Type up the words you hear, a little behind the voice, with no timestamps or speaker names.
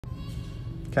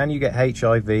Can you get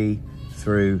HIV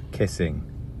through kissing?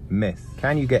 Myth.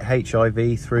 Can you get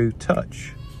HIV through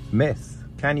touch? Myth.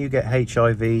 Can you get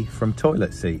HIV from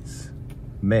toilet seats?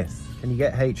 Myth. Can you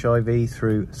get HIV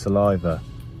through saliva?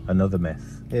 Another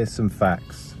myth. Here's some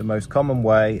facts. The most common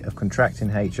way of contracting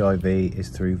HIV is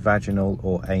through vaginal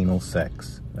or anal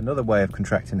sex. Another way of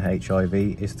contracting HIV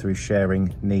is through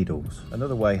sharing needles.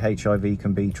 Another way HIV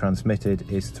can be transmitted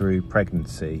is through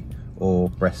pregnancy or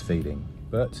breastfeeding.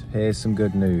 But here's some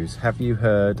good news. Have you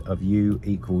heard of U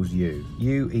equals U?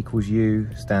 U equals U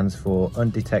stands for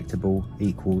undetectable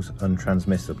equals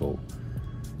untransmissible.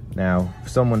 Now, for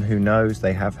someone who knows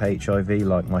they have HIV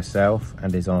like myself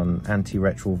and is on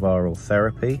antiretroviral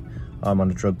therapy, I'm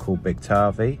on a drug called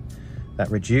Biktarvy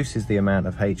that reduces the amount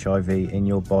of HIV in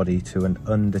your body to an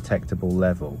undetectable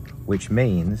level, which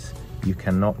means you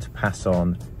cannot pass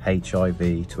on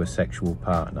HIV to a sexual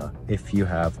partner if you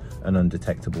have an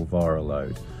undetectable viral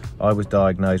load. I was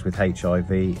diagnosed with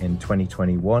HIV in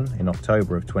 2021, in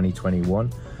October of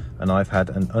 2021, and I've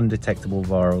had an undetectable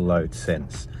viral load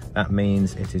since. That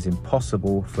means it is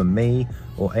impossible for me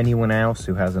or anyone else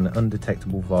who has an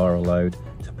undetectable viral load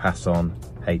to pass on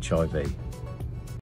HIV.